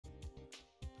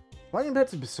Welcome back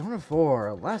to Persona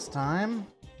 4. Last time,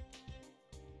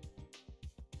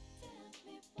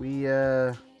 we,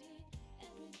 we're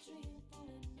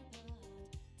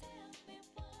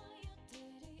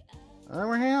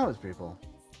hanging out with people.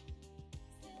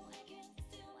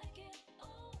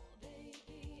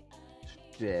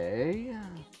 Today,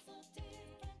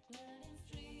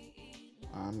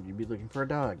 you'd be looking for a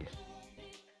dog.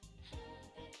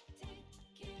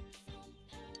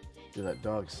 See, that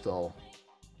dog still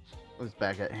was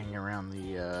back at hanging around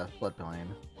the floodplain.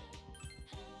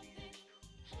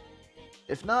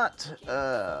 If not,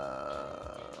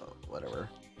 whatever.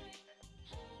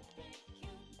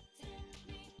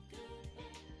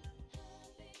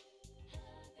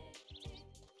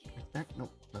 He's back?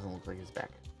 Nope, doesn't look like he's back.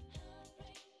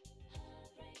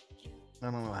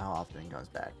 I don't know how often he comes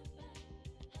back.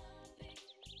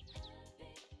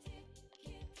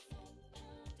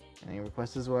 Any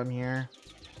requests while I'm here?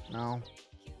 No.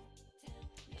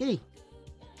 Kitty!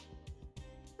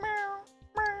 Meow,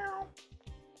 meow.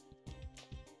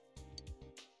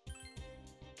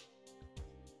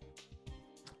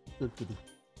 Good kitty.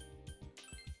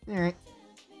 Alright.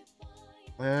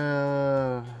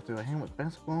 Do I hang with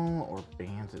basketball or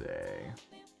band today?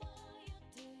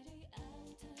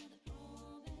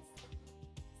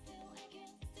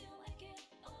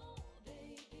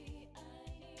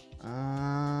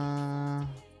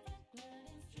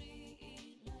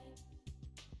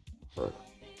 Look.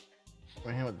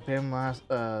 We hang with the band last,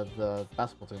 the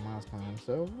basketball team last time,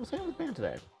 so we'll hang with the band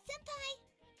today.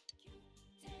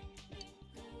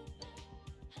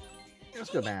 Let's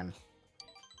go band.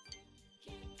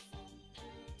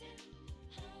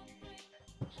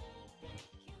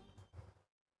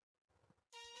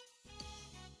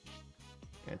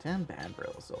 Ten bad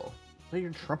soul. Play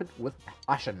your trumpet with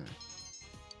passion.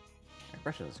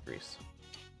 Impression is grease.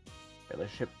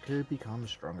 Relationship could become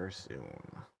stronger soon.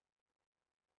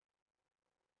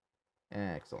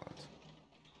 Excellent.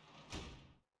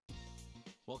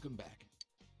 Welcome back.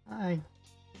 Hi.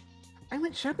 I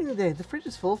went shopping today. The fridge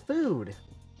is full of food.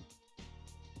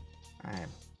 I'm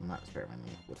not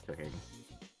experimenting with cooking.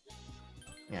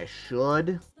 Yeah, I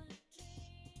should.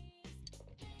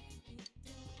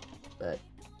 But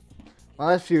my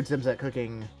last few attempts at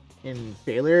cooking in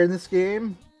failure in this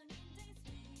game.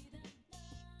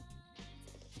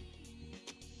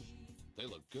 They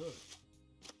look good.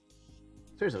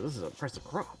 Seriously, this is an impressive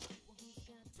crop.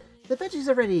 The veggies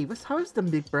are ready. Let's harvest them,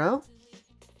 big bro.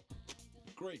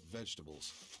 Great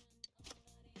vegetables.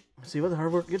 See what the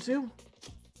hard work gets you?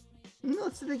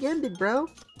 Let's do it again, big bro.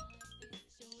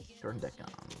 Turn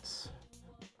decons.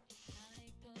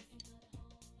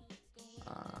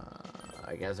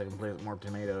 I guess I can play with more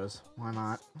tomatoes. Why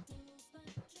not?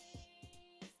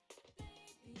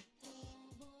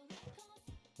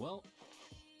 Well,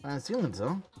 I feeling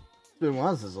so. It's been a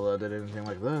while since I did anything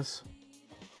like this.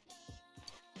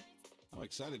 I'm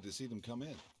excited to see them come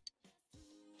in.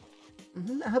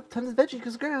 I hope tons of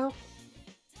veggies grow.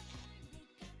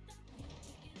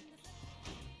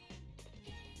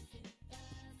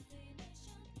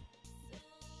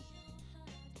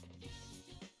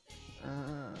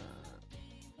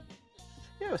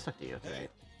 Yeah, I was stuck to you. Hey.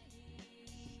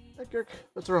 Hey, Kirk,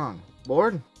 what's wrong?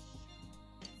 Bored?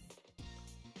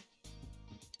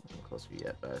 Not close to you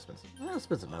yet, but I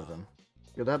spent some of them.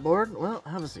 You're that bored? Well,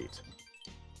 have a seat.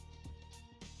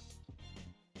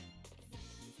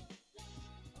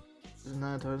 This is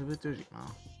not a totally bit dirty, Ma.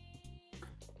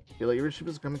 Feel like your relationship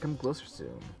is gonna come closer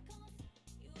soon.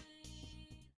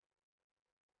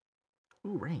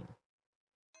 Ooh, rain.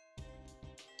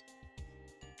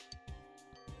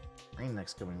 Rain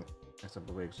next couple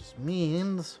of weeks just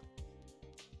means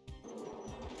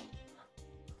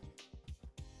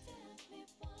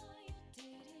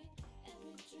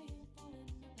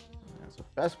so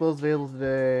basketball's available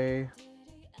today.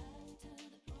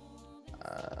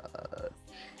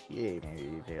 Yeah,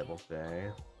 maybe available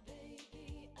today.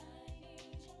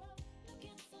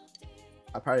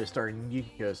 I'll probably start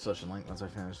Yukiko's social link once I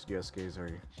finish Yosuke's or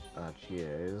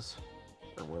Chie's.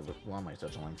 Or one of my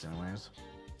social links anyways.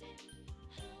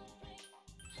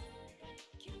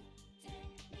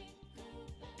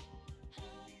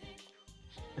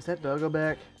 Is that doggo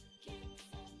back?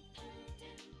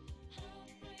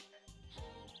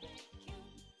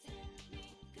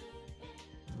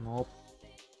 Nope.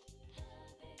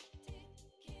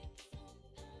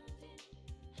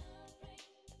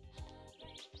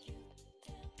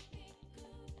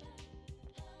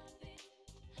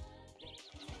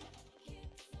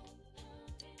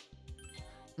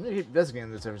 I'm gonna keep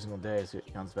investigating this every single day, see if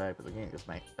it comes back, but the game just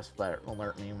might just flat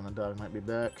alert me when the dog might be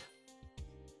back.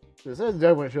 It says the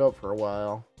dog won't show up for a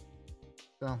while.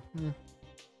 So,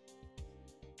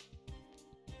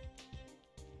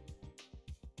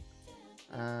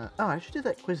 oh, I should do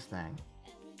that quiz thing.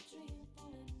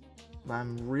 But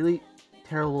I'm really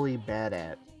terribly bad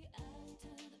at.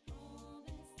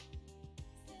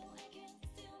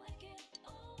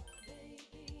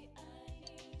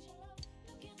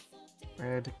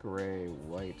 Red, gray,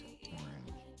 white,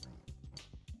 orange.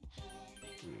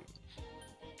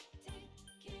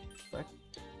 Black.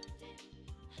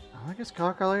 Oh, I guess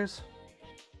color colors.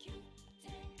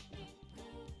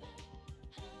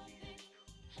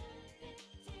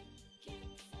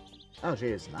 Oh,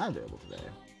 Jay is not available today.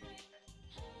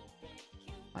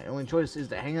 My only choice is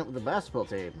to hang out with the basketball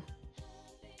team.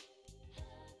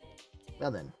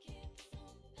 Well then,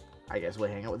 I guess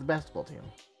we'll hang out with the basketball team.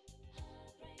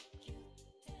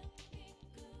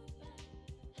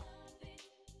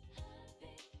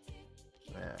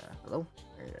 Hello?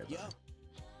 Yo.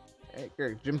 Hey,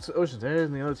 Gary, Jim's Ocean's Head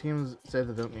and the other teams said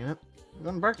they don't need it. We're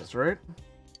going to practice, right?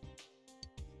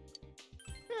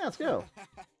 Yeah, let's go.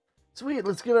 Sweet,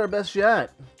 let's give it our best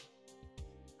shot.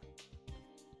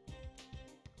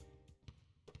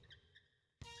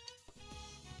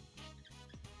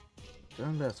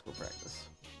 Join basketball practice.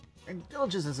 Our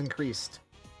diligence has increased.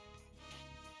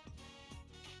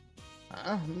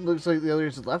 Looks like the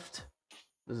others have left.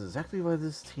 This is exactly why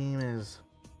this team is...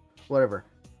 Whatever.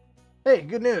 Hey,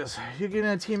 good news. You're getting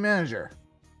a team manager.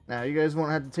 Now, you guys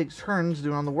won't have to take turns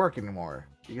doing all the work anymore.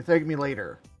 You can thank me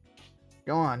later.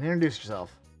 Go on, introduce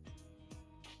yourself.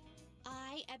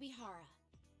 I, Ebihara.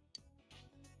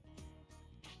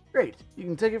 Great, you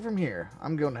can take it from here.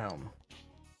 I'm going home.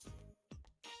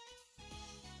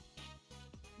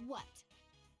 What?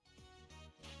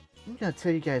 I'm gonna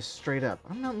tell you guys straight up.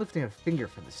 I'm not lifting a finger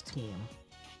for this team.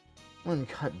 I'm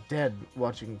cut dead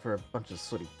watching for a bunch of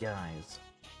sooty guys.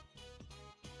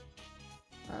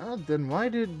 Then why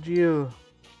did you...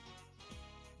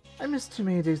 I missed too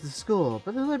many days of school,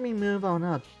 but they let me move on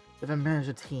up if I manage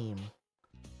a team.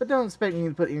 But don't expect me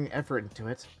to put any effort into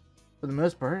it. For the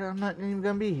most part, I'm not even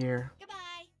gonna be here.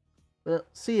 Goodbye. Well,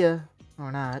 see ya.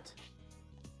 Or not.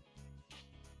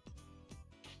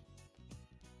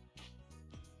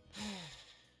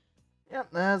 Yep,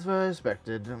 that's what I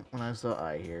expected when I saw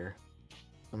I here.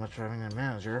 So much for having a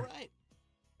manager. All right.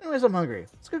 Anyways, I'm hungry.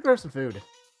 Let's go grab some food.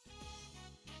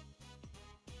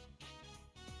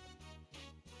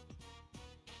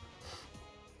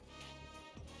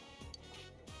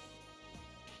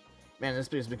 Man, this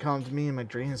place has been calling to me in my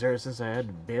dreams ever since I had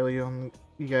to bail you on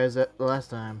you guys the last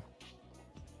time.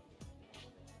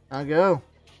 I'll go.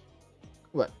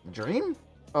 What, a dream?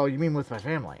 Oh, you mean with my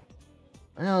family?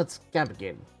 I know it's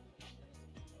complicated.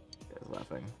 Guy's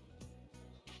laughing.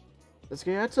 Let's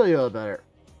tell you all about it.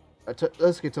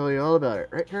 Let's tell you all about it,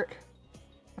 right, Kirk?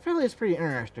 My family is pretty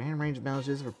interesting. Arranged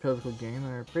marriages for political gain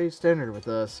are pretty standard with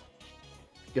us.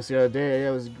 Guess the other day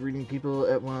I was greeting people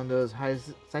at one of those high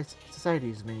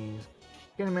societies meetings.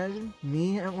 Can you imagine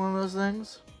me at one of those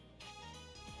things?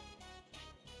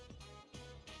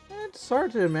 It's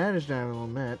hard to imagine, I will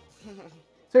admit.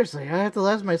 Seriously, I have to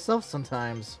laugh myself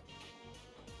sometimes.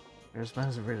 I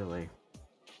responds readily.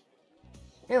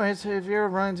 Anyways, if you ever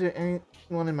run into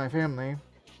anyone in my family,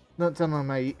 don't tell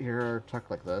them I eat here or talk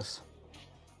like this.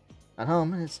 At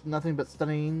home, it's nothing but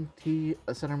studying, tea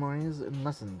ceremonies, and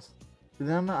lessons. To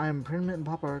them, I am prim and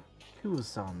proper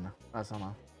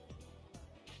Kusan-sama.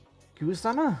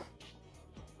 Kusan-sama?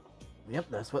 Yep,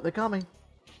 that's what they call me.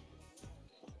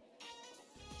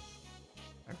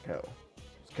 Or Ko.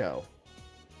 It's Ko.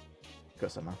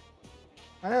 Ko-sama.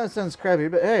 I know it sounds crappy,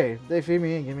 but hey, they feed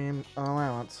me and give me an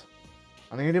allowance.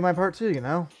 I'm gonna do my part too, you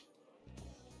know?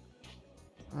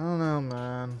 I don't know,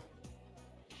 man.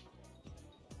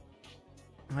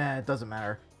 Man, it doesn't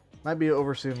matter. Might be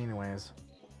over soon anyways.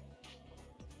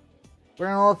 We're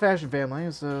an old-fashioned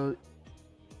family, so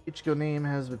Ichigo name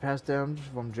has been passed down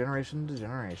from generation to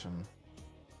generation.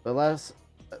 But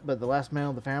the last male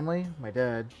of the family, my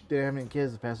dad, didn't have any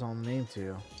kids to pass on the name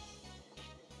to.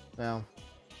 Well...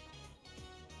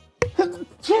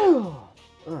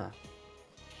 Ugh.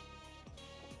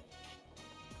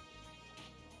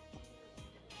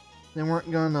 They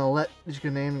weren't going to let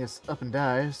Ichigo name get up and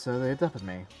die, so they adopted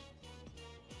me.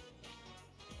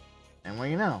 And what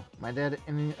do you know, my dad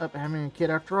ended up having a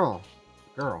kid after all.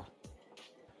 Girl.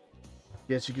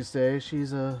 Guess you could say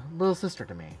she's a little sister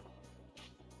to me.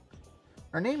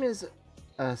 Her name is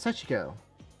Sachiko.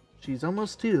 She's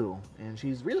almost 2, and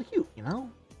she's really cute, you know?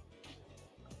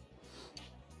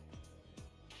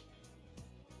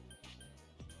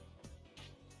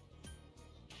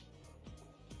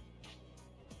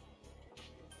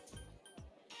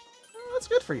 Well, that's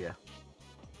good for you,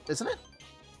 isn't it?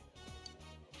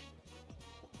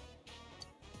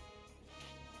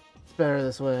 better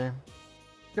this way.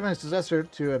 Becoming a successor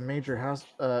to a major house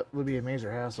would be a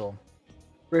major hassle.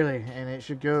 Really, and it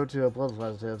should go to a blood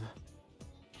relative.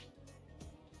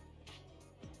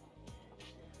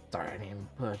 Sorry, I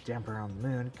didn't put a damper on the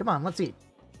moon. Come on, let's eat.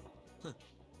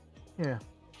 Yeah.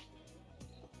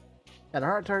 At a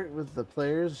hard target with the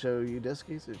players, show you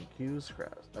Diskeys and Co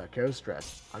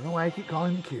stress. I don't know why I keep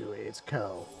calling him Q. It's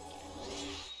Co.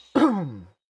 And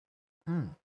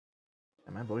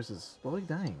my voice is slowly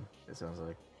dying, it sounds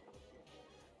like.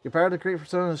 Your power to create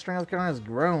Persona and the strength of the has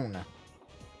grown.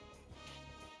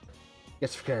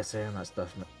 Guess I forgot saying that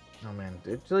stuff. Oh man,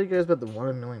 did I tell you guys about the 1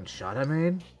 in a million shot I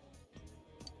made?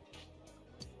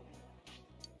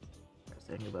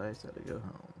 Saying goodbye, so I had to go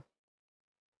home.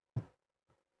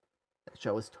 That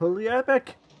shot was totally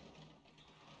epic!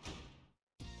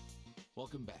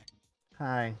 Welcome back.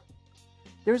 Hi.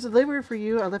 There was a label for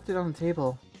you. I left it on the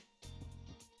table.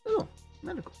 Ooh,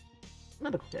 medical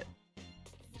kit.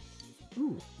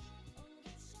 Ooh.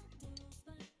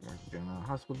 We're going to the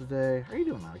hospital today. How are you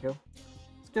doing, Mariko?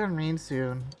 It's gonna rain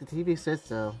soon. The TV says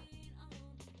so.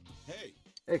 Hey,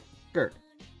 Hey, Gert.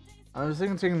 I was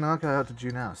thinking of taking Naka out to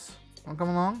June house. Wanna come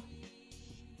along?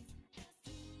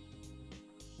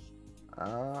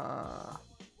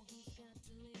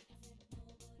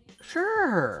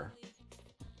 Sure.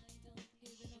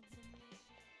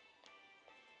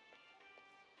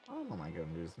 Oh my god,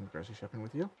 I'm doing some grocery shopping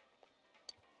with you.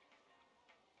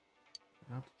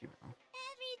 Not to Juno.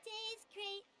 Every day's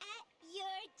great at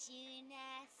your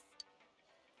Junas.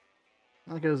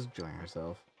 Naka's enjoying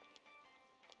herself.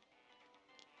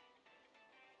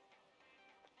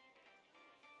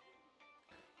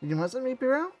 Did you want some meat,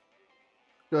 Biro?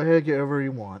 Go ahead, get over what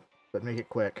you want, but make it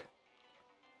quick.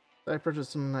 I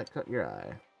purchased some that cut your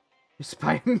eye. You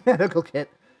spy medical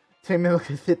kit. 10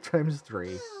 medical kit times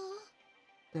 3.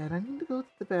 Dad, I need to go to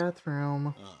the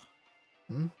bathroom.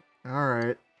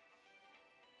 Alright.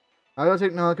 I'll go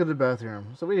take Nalika to the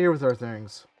bathroom. So we here with our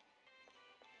things.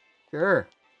 Sure.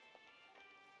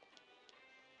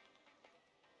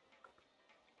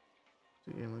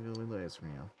 So you look really nice from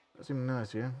you. That seemed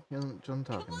nice, yeah? You haven't talking.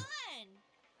 Come on!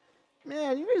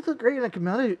 Man, you guys look great in a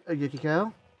kimono,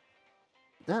 Yukiko.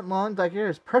 That long black hair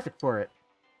is perfect for it.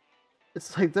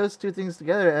 It's like those two things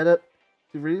together add up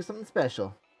to really something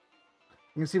special.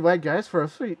 You can see why guys fall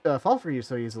for you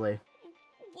so easily.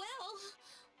 Well...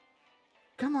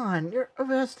 Come on, you're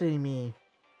overestimating me.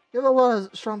 You have a lot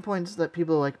of strong points that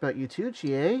people like about you too,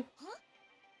 Chie. Huh?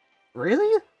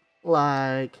 Really?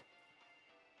 Like...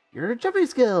 your jumping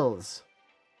skills.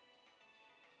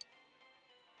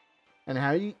 And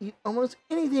how you eat almost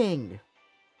anything.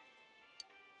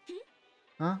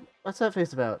 Huh? What's that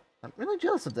face about? I'm really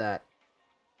jealous of that.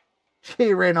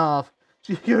 She ran off.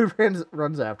 She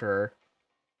runs after her.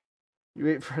 You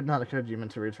wait for Nanakojima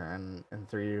to return, and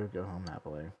 3 go home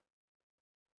happily.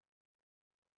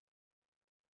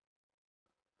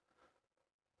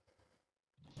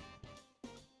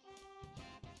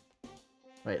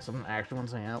 Wait, someone actually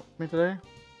wants to hang out with me today?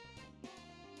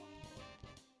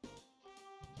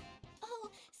 Oh,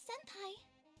 Senpai.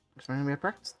 It's going to be a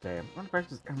practice day. I'm going to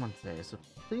practice everyone today, so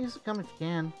please come if you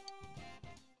can.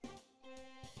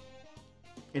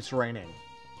 It's raining.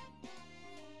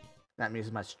 That means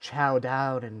we must chow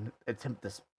down and attempt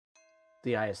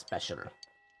the eye special.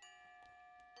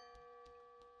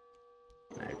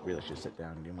 I really should sit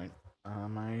down and do my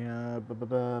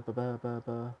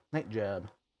night job.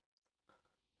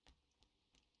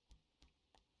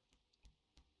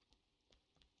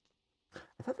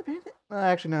 I thought the band...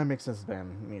 actually, no, it makes sense the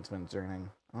band meets when it's raining.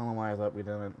 I don't know why I thought we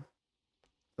didn't.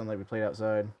 Sounded like we played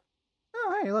outside.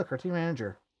 Oh, hey, look, our team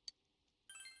manager.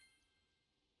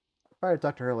 I'll probably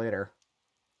talk to her later.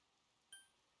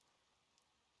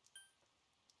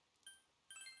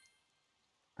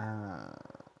 Whoa.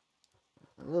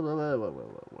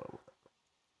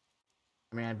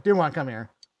 I mean, I do want to come here,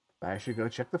 but I should go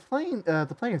check the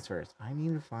planes first. I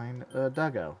need to find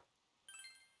Duggo.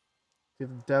 See if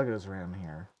the Duggo's around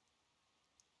here.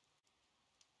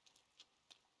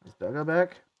 Is Duggo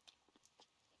back?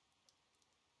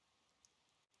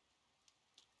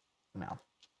 No.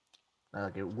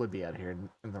 Like it would be out here in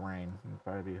the rain. You'd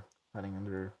probably be hiding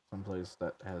under someplace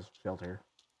that has shelter.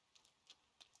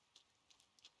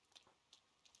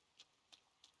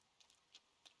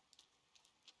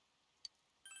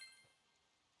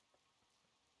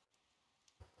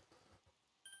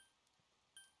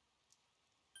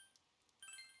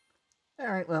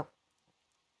 Alright, well.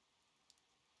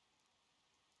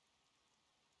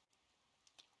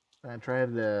 I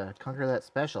tried to conquer that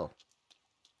special.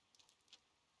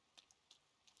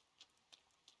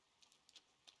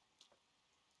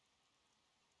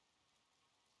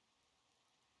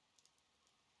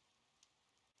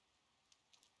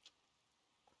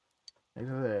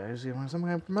 I see some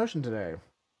kind of promotion today.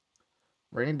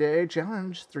 Rainy Day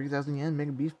Challenge, 3,000 yen,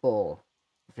 Mega Beef Bowl.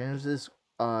 If you finish this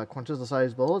quintuple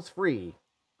size bowl, it's free.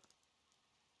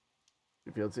 If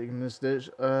you feel taking this dish,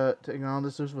 taking on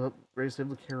this dish will help raise the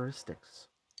characteristics.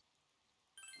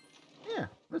 Yeah,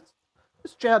 let's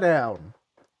chow down.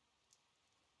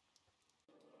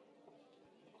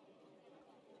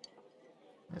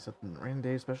 It's a Rainy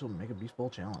Day Special Mega Beef Bowl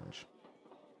Challenge.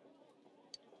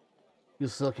 You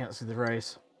still can't see the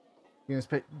rice. You can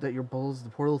expect that your bowl is the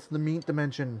portal to the meat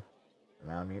dimension.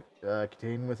 The amount of meat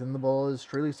contained within the bowl is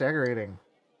truly stagnating.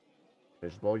 To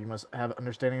finish the bowl, you must have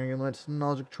understanding of your limits,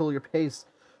 knowledge to control your pace,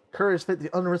 courage to fit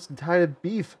the unrisked tide of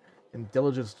beef, and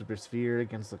diligence to persevere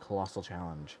against the colossal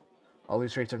challenge. All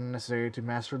these traits are necessary to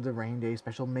master the Rain Day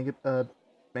Special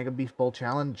Mega Beef Bowl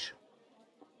Challenge.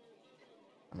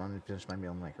 I'm going to finish my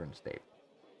meal in my current state.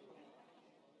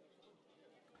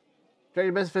 Try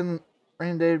your best to fit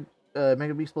Rain Day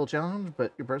Mega Beast Bowl Challenge,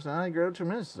 but your personality grows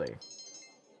tremendously.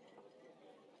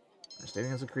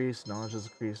 Understanding has increased, knowledge has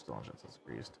increased, intelligence has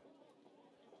increased.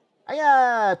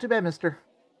 Hiya! Too bad, mister.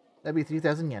 That'd be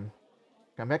 3,000 yen.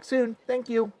 Come back soon. Thank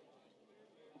you.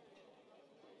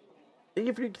 Thank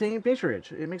you for your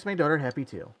patronage. It makes my daughter happy,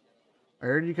 too. I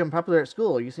heard you become popular at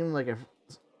school. You seem like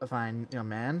a fine young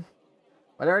man.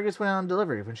 My daughter gets went on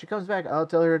delivery. When she comes back, I'll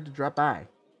tell her to drop by.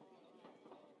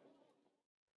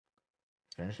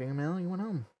 Finishing a meal, you went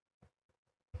home.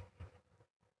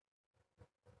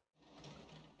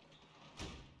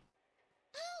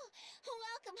 Oh,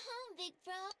 welcome home, big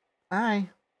bro. Hi.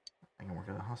 I can work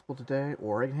at the hospital today,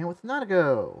 or I can hang out with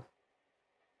Nanago.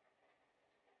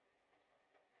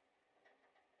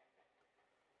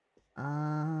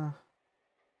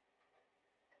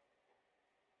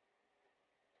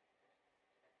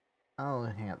 I'll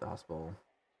hang out at the hospital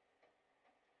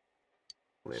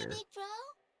Hey, later. big bro.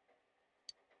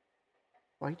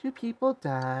 Why do people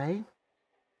die?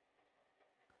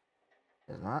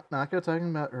 Is Nako talking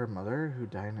about her mother who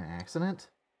died in an accident?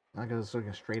 Nako's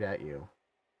looking straight at you.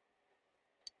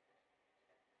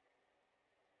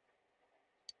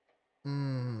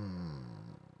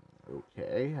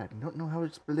 Okay, I don't know how to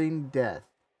explain death.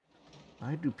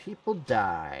 Why do people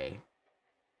die?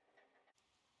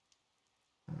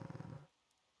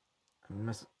 I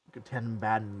must pretend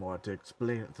bad more to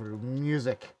explain it through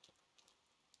music.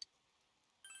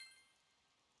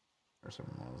 Or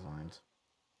something along those lines.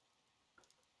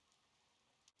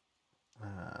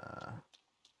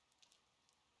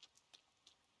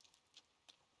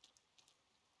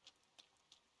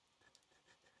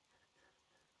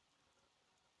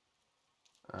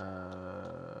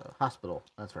 Hospital.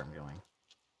 That's where I'm going.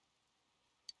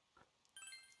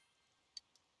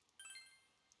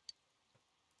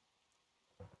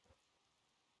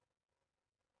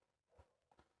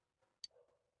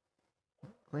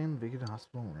 Clean vacant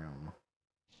hospital room.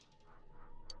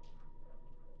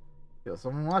 Feel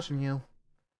someone watching you.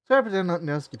 So I pretend not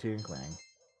notice, continue cleaning.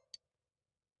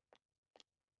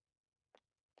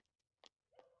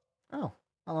 Oh,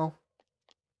 hello.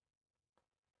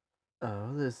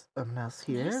 Oh, there's a mouse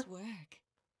here? Nice work.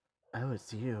 Oh,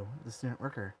 it's you, the student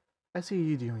worker. I see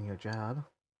you doing your job.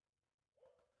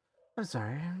 I'm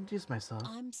sorry, I introduced myself.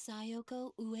 I'm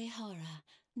Sayoko Uehara.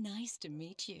 Nice to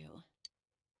meet you.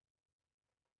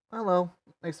 Hello,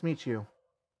 nice to meet you.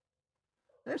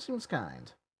 There seems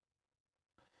kind.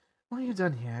 When you're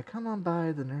done here, come on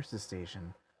by the nurse's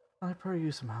station. I'll pour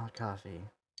you some hot coffee.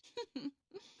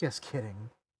 Just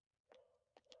kidding.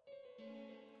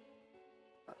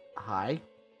 Hi?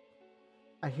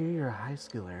 I hear you're a high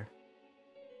schooler.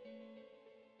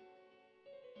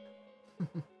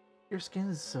 Your skin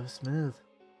is so smooth.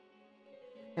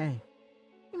 Hey,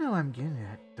 you know what I'm getting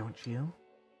at, don't you?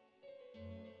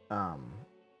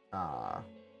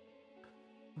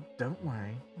 Don't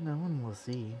worry, no one will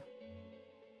see.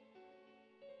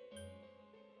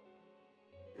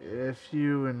 If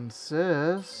you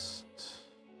insist.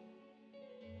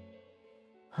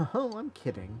 Oh, I'm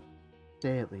kidding.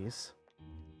 Day at least.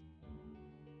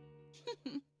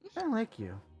 I like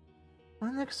you.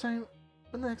 When the next time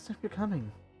you're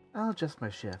coming, I'll adjust my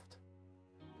shift.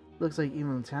 Looks like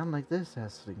even a town like this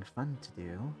has something fun to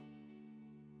do.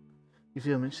 You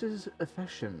feel Mitch's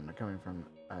affection coming from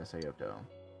Sayoko.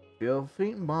 Feel a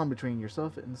faint bond between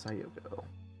yourself and Sayoko.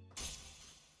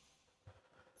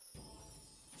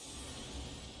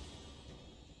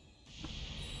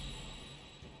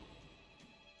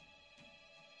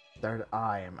 Third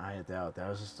eye, am I a doubt? That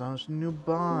was astonishing new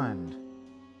bond.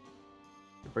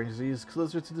 It brings these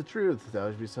closer to the truth. That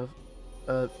would be self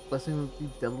blessing with the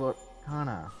Devil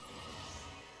Arcana.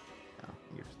 Oh,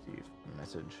 you received a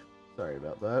message. Sorry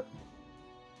about that.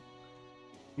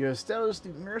 You have established the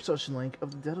mirror social link of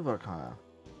the Devil Arcana.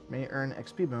 You may earn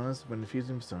XP bonus when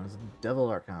defusing personas of the Devil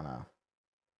Arcana.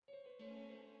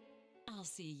 I'll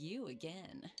see you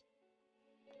again.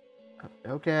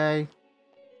 Okay.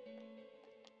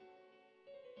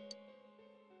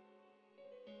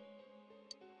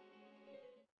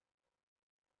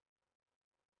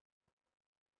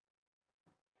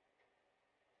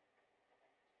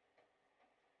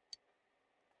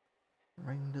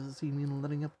 Rain doesn't seem to be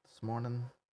letting up this morning.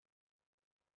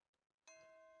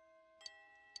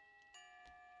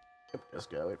 Yep,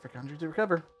 just gotta wait for Country to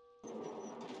recover.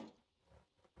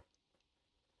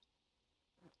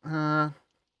 I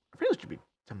feel it should be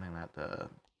something that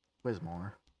weighs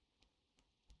more.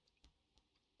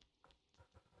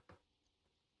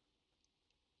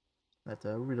 That's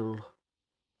a riddle.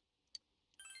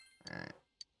 Alright.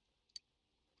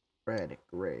 Red,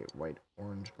 gray, white,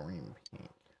 orange, green, pink.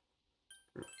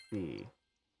 Group B.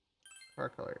 Car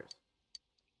colors.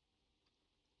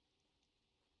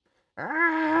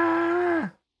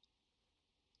 Ah!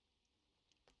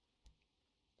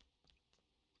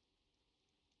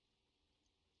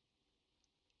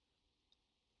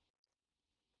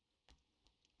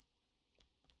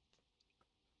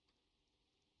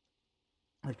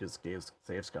 I could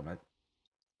save scum it.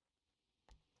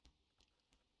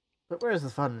 But where's the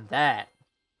fun in that?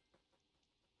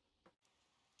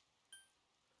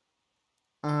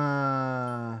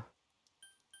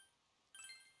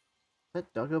 Did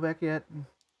that doggo back yet?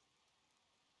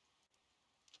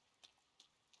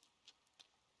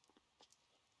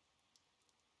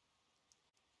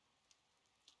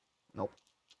 Nope.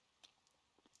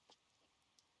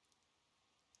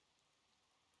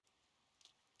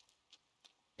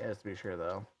 Yeah, just to be sure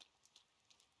though.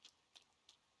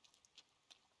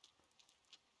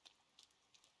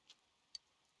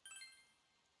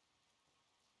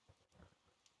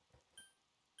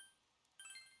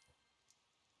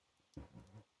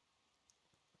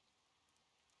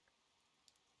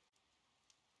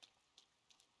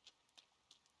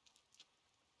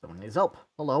 Someone needs help.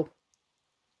 Hello.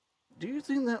 Do you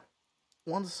think that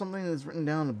once something is written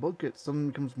down in a book, it suddenly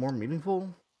becomes more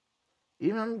meaningful?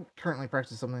 Even I'm currently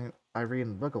practicing something I read in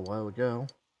the book a while ago.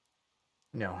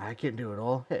 No, I can't do it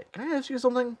all. Hey, can I ask you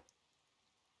something?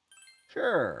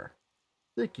 Sure.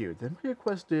 Thank you. The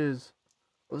request is,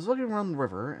 I was looking around the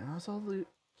river and I saw the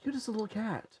cutest little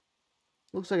cat.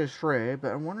 Looks like a stray,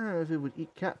 but I'm wondering if it would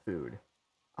eat cat food.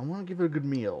 I want to give it a good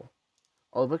meal.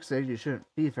 All the books say you shouldn't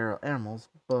feed feral animals,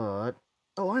 but...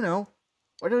 Oh, I know.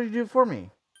 Why don't you do it for me?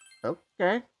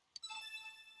 Okay.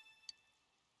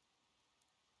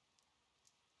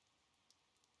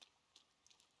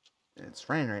 It's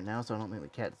raining right now, so I don't think the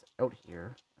cat's out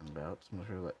here and about. So I'm not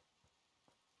sure what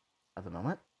at the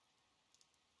moment.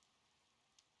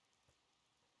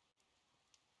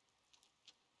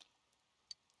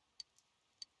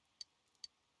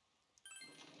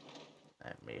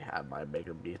 Let me have my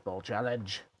Mega Beef Ball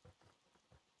Challenge.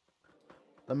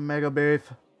 The Mega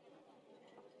Beef.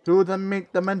 To the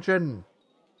meat dimension.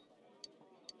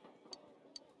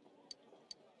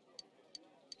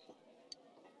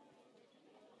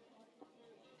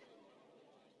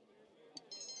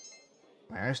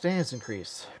 My understanding has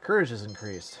increased. Courage has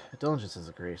increased. Intelligence has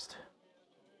increased.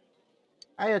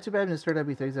 Ah, yeah, too bad Mr.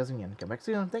 W 3000 yen. Come back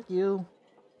soon. Thank you.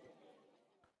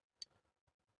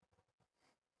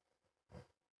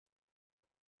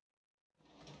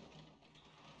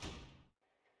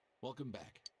 Welcome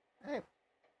back. Hey.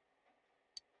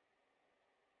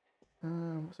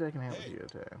 Let's see if I can help with you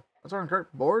today. What's our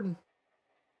cart board?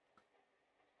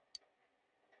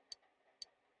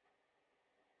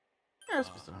 Yeah, it's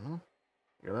just, I don't know.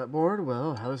 You're that bored?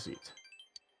 Well, have a seat.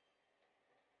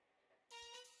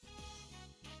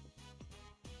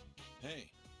 Hey.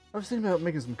 I was thinking about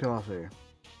making some coffee.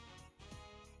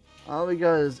 All we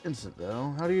got is instant,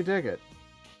 though. How do you take it?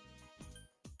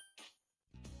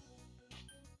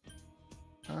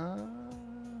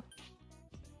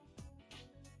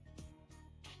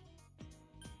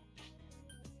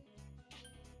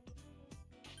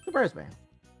 Surprise me.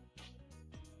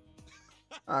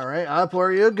 Alright, I'll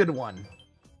pour you a good one.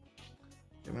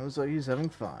 It looks like he's having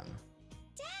fun.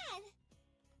 Dad!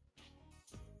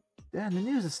 Dad, the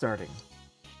news is starting.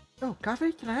 Oh,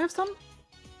 coffee? Can I have some?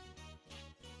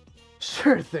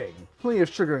 Sure thing. Plenty of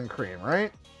sugar and cream,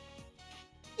 right?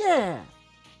 Yeah!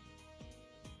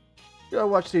 Go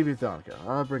watch TV Thonka.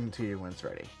 I'll bring it to you when it's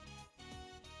ready.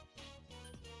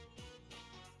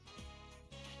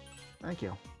 Thank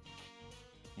you.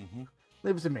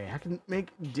 Leave it to me. I can make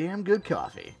damn good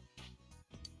coffee.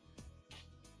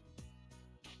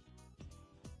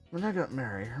 When I got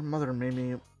married, her mother made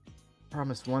me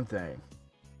promise one thing.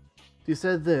 She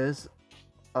said this.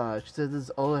 She said this is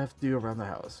all I have to do around the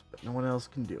house, but no one else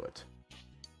can do it.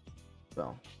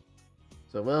 Well,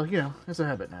 you know, it's a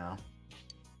habit now.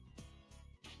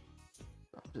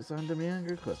 Just on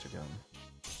demand or closer to him.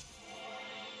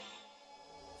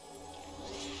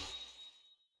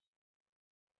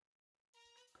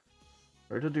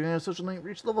 Virtual doing a social link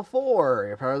reached level 4.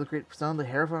 Your power to create sound the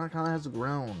hair icon has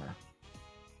grown.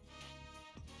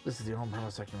 This is the only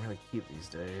promise I can really keep these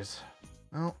days.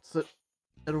 Well, sit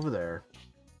it over there.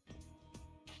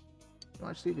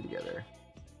 Watch TV together.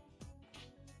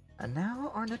 And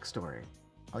now our next story.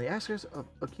 On the outskirts of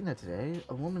Okina today,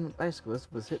 a woman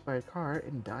bicyclist was hit by a car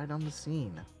and died on the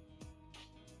scene.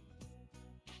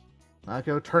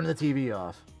 Nako, turn the TV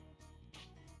off.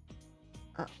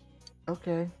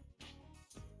 Okay.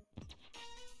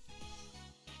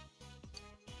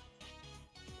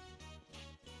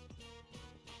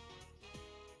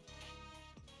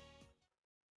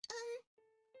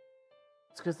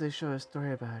 It's because they show a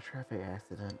story about a traffic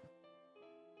accident.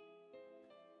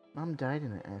 Mom died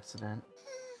in an accident.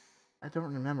 I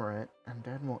don't remember it, and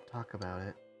Dad won't talk about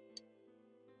it.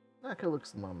 Nako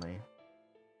looks lonely.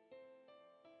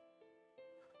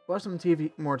 Watch some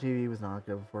more TV with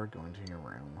Nako before going to your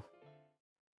room.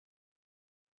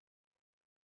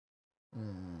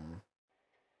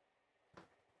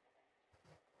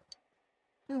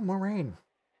 Ooh, more rain.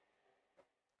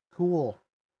 Cool.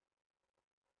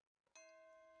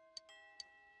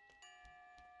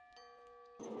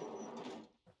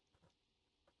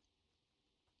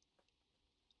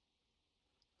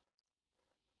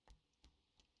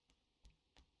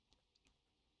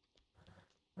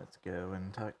 Let's go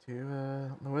and talk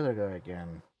to the weather guy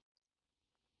again.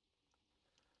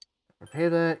 For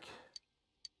payback.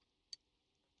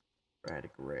 Red,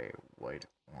 gray, white,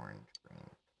 orange, green,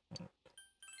 pink.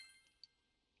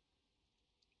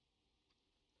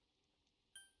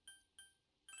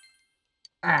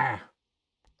 Ah!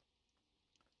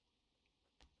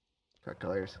 Got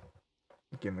colors.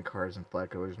 Getting the cars and flag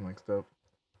colors mixed up.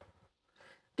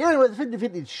 Getting with a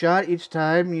 50-50 shot each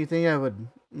time, you think I would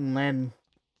land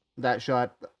that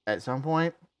shot at some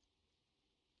point?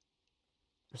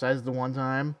 Besides the one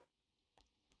time?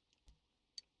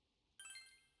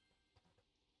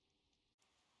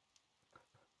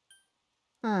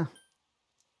 Huh.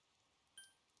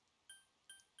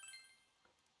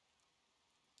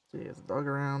 See, is the dog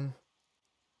around?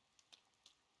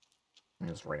 I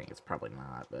mean, it's raining, it's probably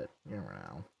not, but you never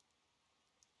know.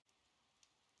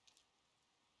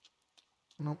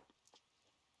 Nope.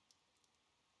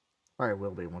 Probably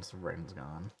will be once the rain's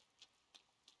gone.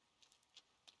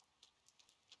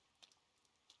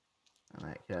 And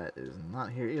that cat is not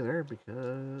here either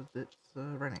because it's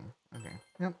raining. Okay.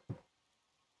 Yep.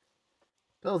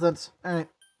 Total sense. Alright.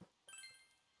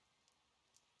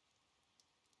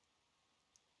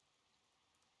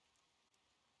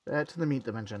 Back to the meat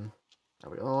dimension that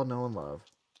we all know and love.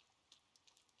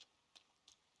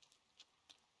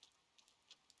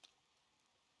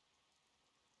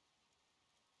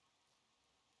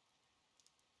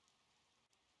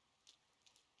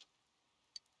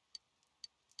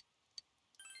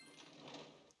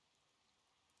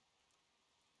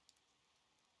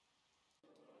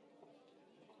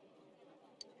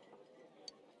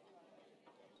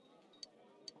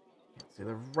 Can't see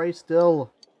the right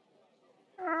still.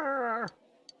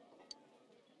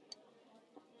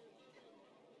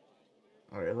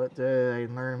 Alright, what did I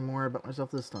learn more about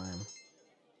myself this time?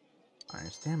 I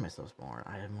understand myself more.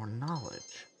 I have more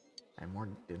knowledge. I have more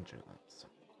vigilance.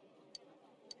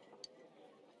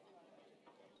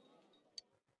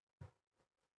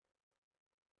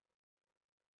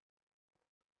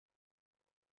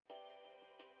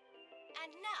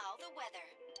 And now the weather.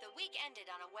 The week ended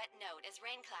on a wet note as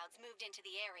rain clouds moved into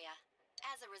the area.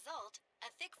 As a result, a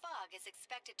thick fog is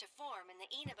expected to form in the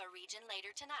Inaba region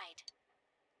later tonight.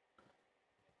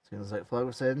 Seems like fog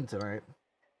was heading tonight.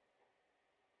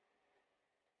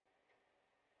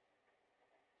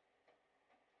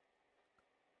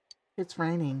 It's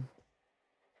raining.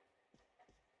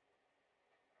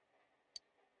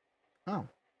 Oh.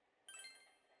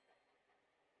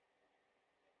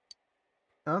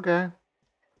 Okay.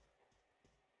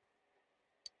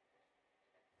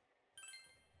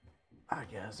 I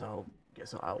guess I'll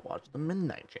watch the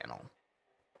Midnight Channel.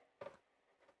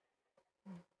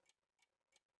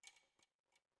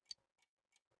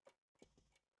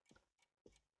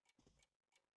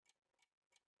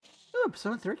 Oh,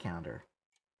 Persona 3 calendar.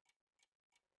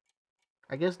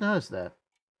 I guess noticed that.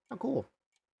 Oh, cool.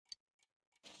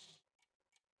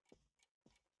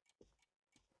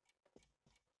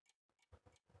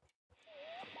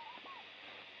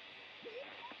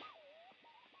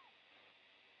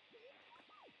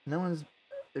 No one's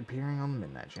appearing on the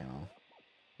Midnight Channel.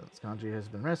 Since Kanji has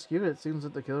been rescued, it seems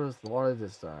that the killer is thwarted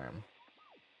this time.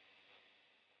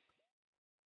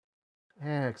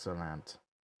 Excellent.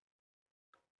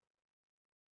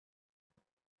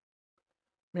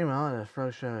 Meanwhile, at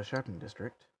Frosh shopping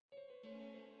district.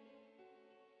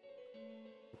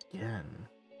 Again.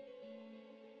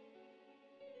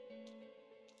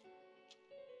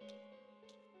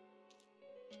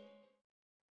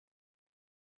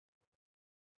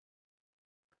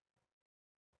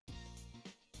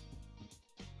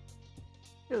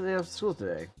 Yeah, they have school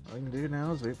today. All you can do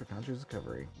now is wait for Kanji's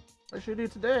recovery. What should you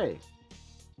do today?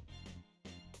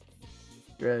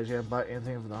 You realize you haven't bought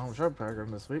anything for the home shop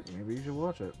program this week, maybe you should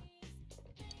watch it.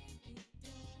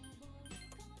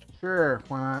 Sure,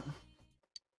 why not?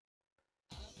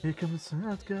 Here comes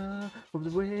Sasuke of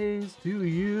the ways to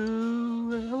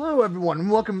you. Hello everyone,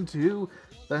 and welcome to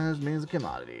Tanaka's Amazing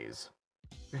Commodities.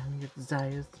 Your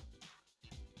desires.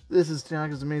 This is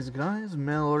Tanaka's Amazing Commodities, a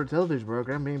mail-order television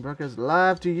program being broadcast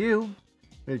live to you.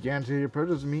 We guarantee your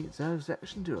purchase meet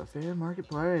satisfaction to a fair market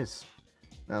price.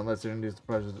 Now let's introduce the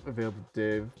prices available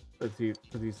today for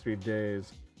these 3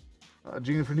 days.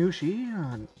 Gina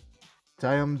Fernucci,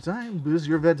 time, boost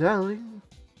your vitality.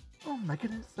 Oh my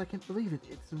goodness, I can't believe it.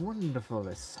 It's wonderful.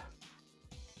 That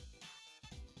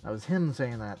was him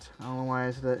saying that. I don't know why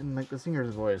I said that in like the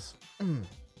singer's voice.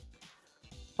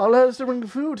 I'll have to bring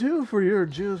food too for your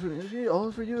Gina Fernucci.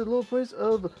 All for you at a low price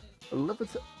of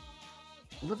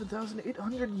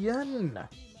 11,800 yen.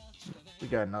 We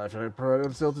got another favorite product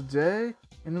on sale today.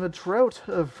 And the trout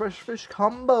of fresh fish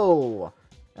combo.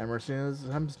 And we're seeing this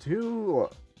times 2.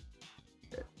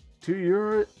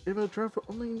 €2 in a trout for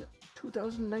only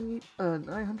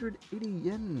 2,980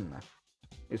 yen.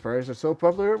 These prices are so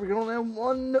popular, we can only have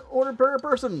 1 order per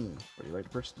person. What do you like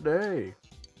to purchase today?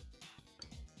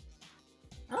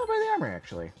 I'll buy the armor,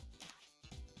 actually.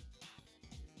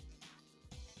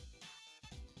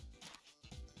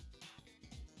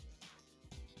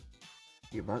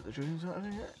 You bought the drinks?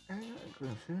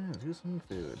 Do some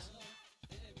foods.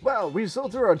 Wow, we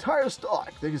sold through our entire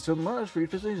stock. Thank you so much for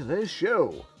visiting today's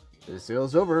show. The sale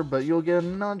is over, but you'll get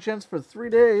another chance for 3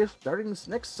 days, starting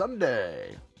next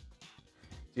Sunday.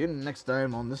 See you next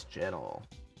time on this channel.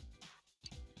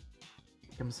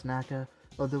 Here comes Tanaka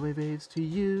of the waves to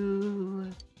you.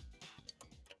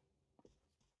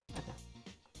 Okay.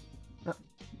 Oh.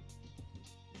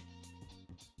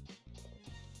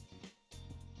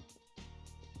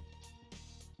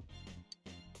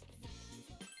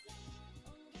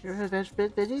 You're a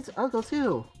veggies? I'll go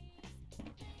too.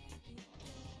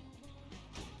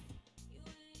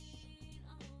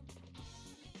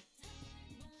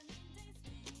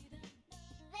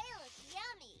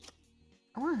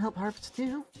 I want to help harvest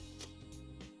too.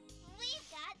 We've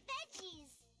got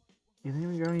veggies. You think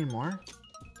we can grow any more?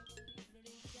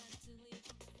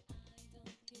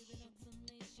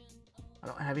 I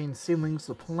don't have any seedlings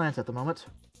to plant at the moment.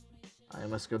 I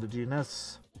must go to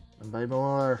GNS and buy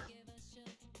more.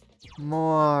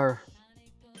 More.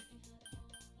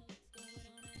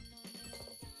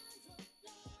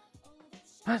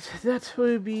 But that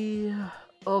will be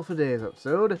all for today's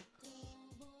episode.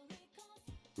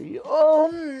 See you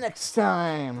all next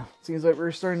time. Seems like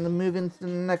we're starting to move into the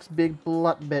next big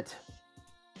plot bit.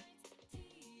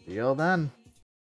 See y'all then.